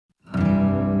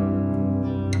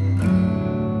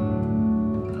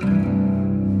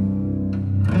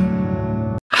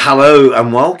Hello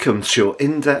and welcome to your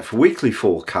in-depth weekly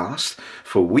forecast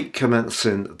for week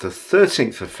commencing the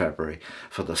 13th of February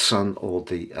for the Sun or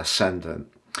the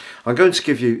Ascendant. I'm going to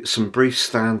give you some brief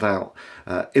standout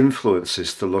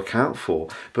influences to look out for,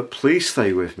 but please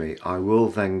stay with me. I will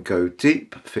then go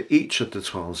deep for each of the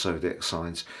 12 zodiac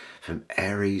signs from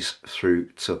Aries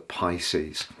through to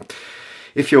Pisces.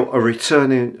 If you're a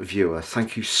returning viewer,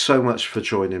 thank you so much for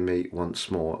joining me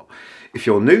once more. If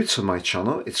you're new to my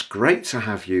channel, it's great to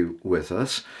have you with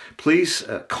us. Please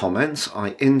comment.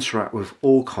 I interact with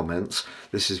all comments.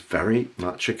 This is very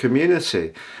much a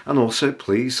community. And also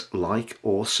please like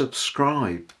or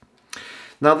subscribe.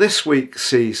 Now this week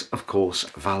sees, of course,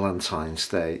 Valentine's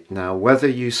Day. Now whether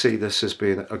you see this as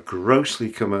being a grossly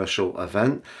commercial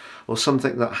event or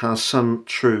something that has some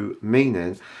true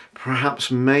meaning, perhaps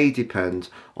may depend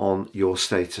on your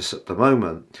status at the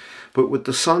moment. But with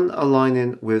the Sun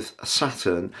aligning with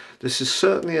Saturn, this is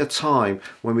certainly a time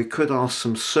when we could ask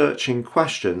some searching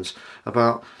questions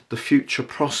about the future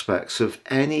prospects of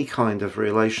any kind of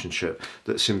relationship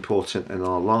that's important in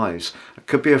our lives. It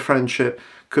could be a friendship,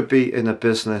 could be in a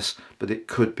business, but it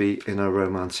could be in a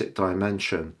romantic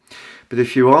dimension. But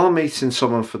if you are meeting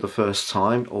someone for the first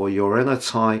time, or you're in a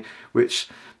tie which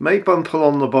may bump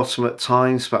along the bottom at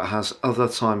times but has other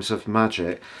times of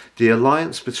magic, the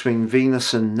alliance between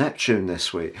Venus and Neptune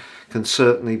this week can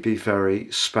certainly be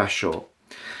very special.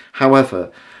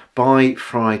 However, by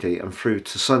Friday and through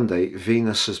to Sunday,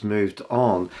 Venus has moved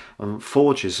on and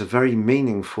forges a very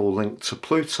meaningful link to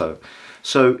Pluto.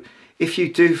 So if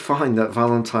you do find that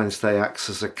Valentine's Day acts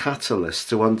as a catalyst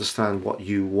to understand what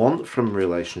you want from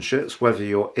relationships, whether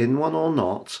you're in one or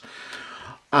not,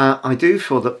 I do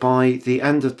feel that by the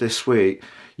end of this week,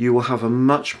 you will have a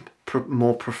much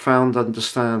more profound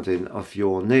understanding of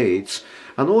your needs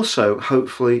and also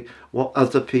hopefully what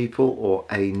other people or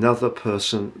another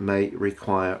person may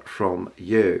require from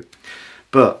you.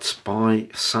 But by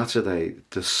Saturday,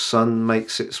 the Sun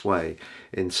makes its way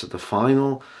into the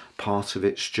final part of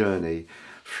its journey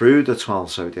through the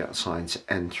 12 zodiac signs,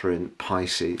 entering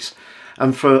Pisces.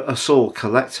 And for us all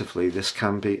collectively, this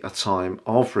can be a time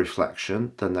of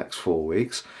reflection the next 4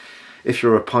 weeks. If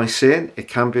you're a Piscean, it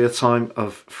can be a time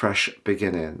of fresh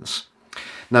beginnings.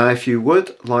 Now, if you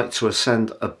would like to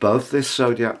ascend above this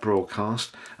zodiac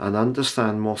broadcast and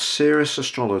understand more serious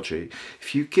astrology,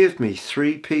 if you give me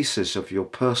 3 pieces of your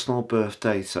personal birth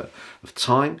data of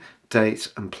time,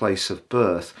 date and place of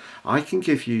birth, I can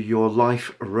give you your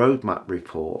life roadmap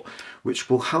report, which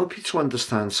will help you to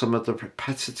understand some of the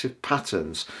repetitive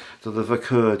patterns that have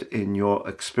occurred in your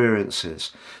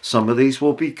experiences. Some of these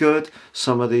will be good,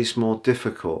 some of these more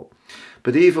difficult.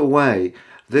 But either way,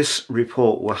 this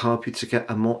report will help you to get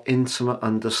a more intimate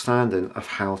understanding of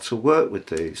how to work with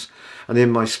these. And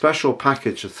in my special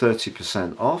package of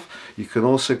 30% off, you can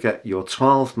also get your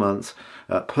 12-month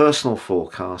personal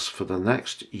forecast for the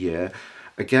next year.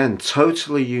 Again,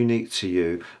 totally unique to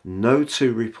you. No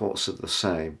 2 reports are the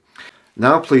same.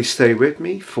 Now please stay with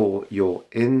me for your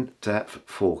in-depth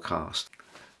forecast.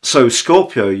 So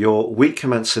Scorpio, your week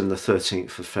commencing the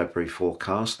 13th of February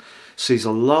forecast sees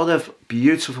a lot of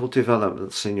beautiful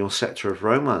developments in your sector of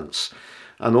romance.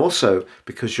 And also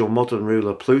because your modern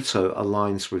ruler Pluto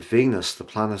aligns with Venus, the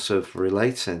planet of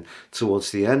relating,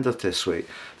 towards the end of this week,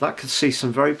 that could see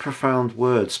some very profound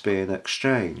words being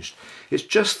exchanged. It's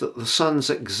just that the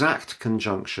Sun's exact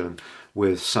conjunction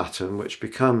with Saturn, which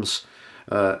becomes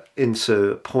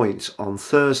into point on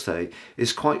Thursday,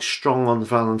 is quite strong on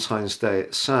Valentine's Day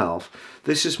itself.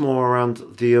 This is more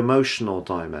around the emotional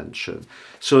dimension.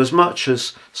 So as much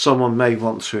as someone may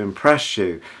want to impress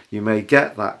you, you may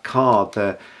get that card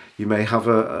there, you may have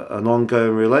an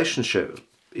ongoing relationship,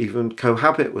 even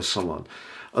cohabit with someone.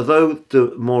 Although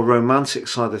the more romantic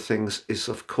side of things is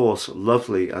of course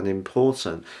lovely and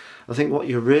important, I think what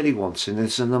you're really wanting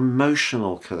is an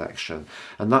emotional connection,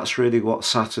 and that's really what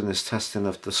Saturn is testing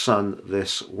of the Sun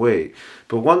this week.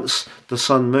 But once the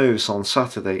Sun moves on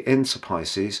Saturday into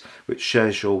Pisces, which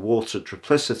shares your water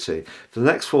triplicity, the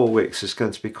next 4 weeks is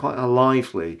going to be quite a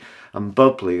lively and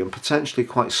bubbly and potentially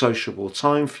quite sociable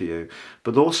time for you.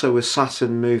 But also with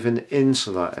Saturn moving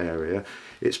into that area,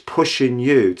 it's pushing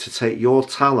you to take your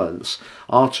talents,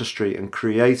 artistry and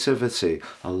creativity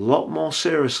a lot more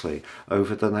seriously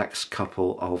over the next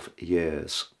couple of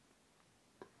years.